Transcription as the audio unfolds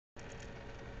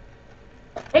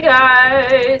Hey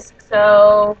guys!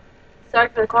 So, sorry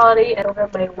for the quality. I don't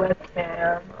have my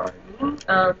webcam on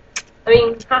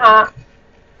me. Haha.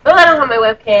 Well, I don't have my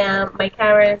webcam. My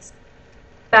camera's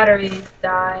battery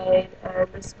died, and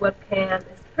this webcam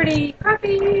is pretty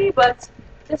crappy. But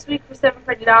this week for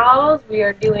 $750, we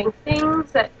are doing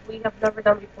things that we have never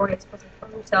done before. You're supposed to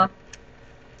film yourself.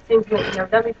 Things that we've never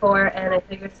done before, and I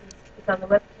figured since it's on the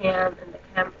webcam and the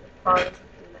camera quality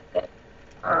isn't that good,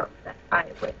 that I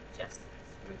would just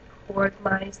record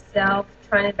myself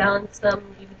trying to balance some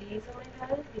DVDs on my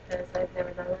head because I've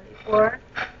never done that before.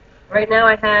 Right now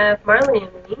I have Marley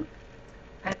and Me,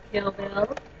 I have Kill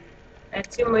Bill, I have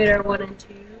Tomb Raider 1 and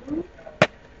 2,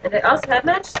 and I also have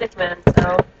Matchstick Men,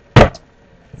 so let's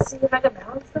see if I can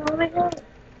balance them on my head.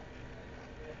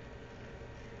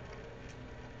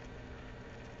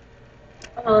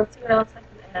 Oh, let's see what else I can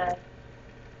add.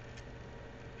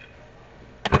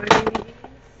 More DVDs.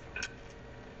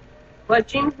 What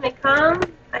Dreams May Come,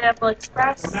 Pineapple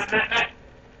Express.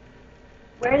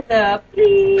 Where the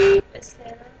bleep is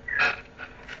Santa?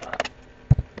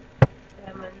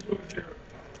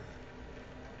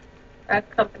 A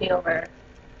company over.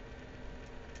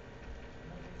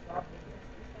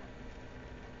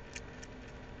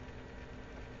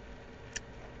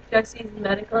 Jesse's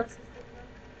medical assistant.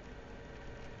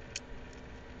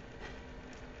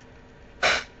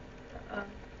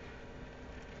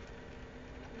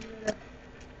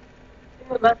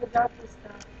 I'm about to drop this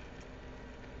stuff.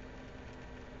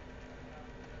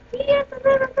 He is the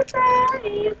little bit. He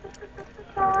is the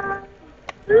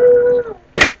little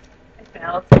bit. I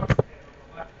failed.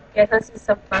 Yeah, let's do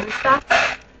some fun stuff.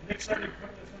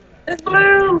 There's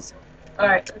balloons!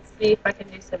 Alright, let's see if I can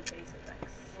do some bass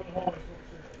effects.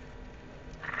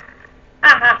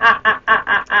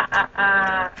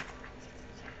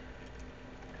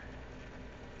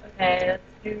 Okay, let's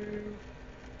do.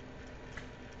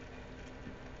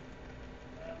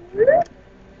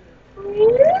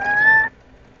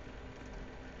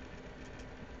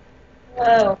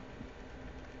 Whoa.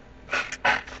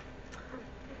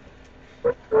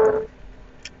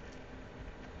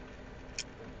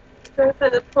 Trying to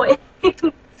find the point.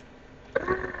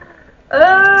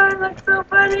 Oh, it looks so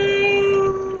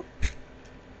funny!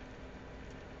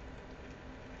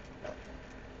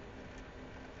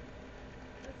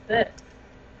 What's this?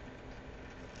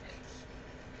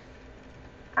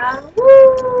 Woo!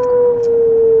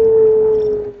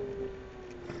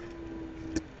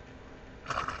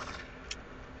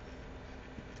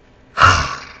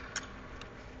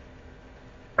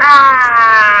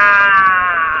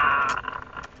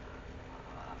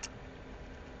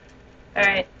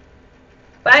 Alright.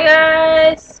 Bye,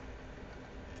 guys!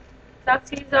 Talk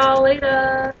to you all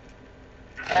later.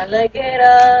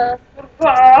 Alligator.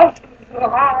 Sorry,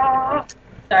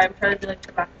 I'm trying to do like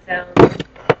Chewbacca sounds.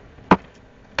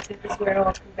 See this weird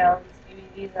walking down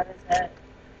DVDs on his head.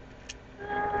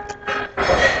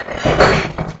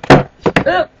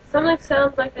 Oh, something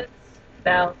sounds like it's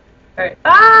bell. Alright,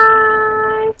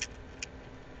 bye!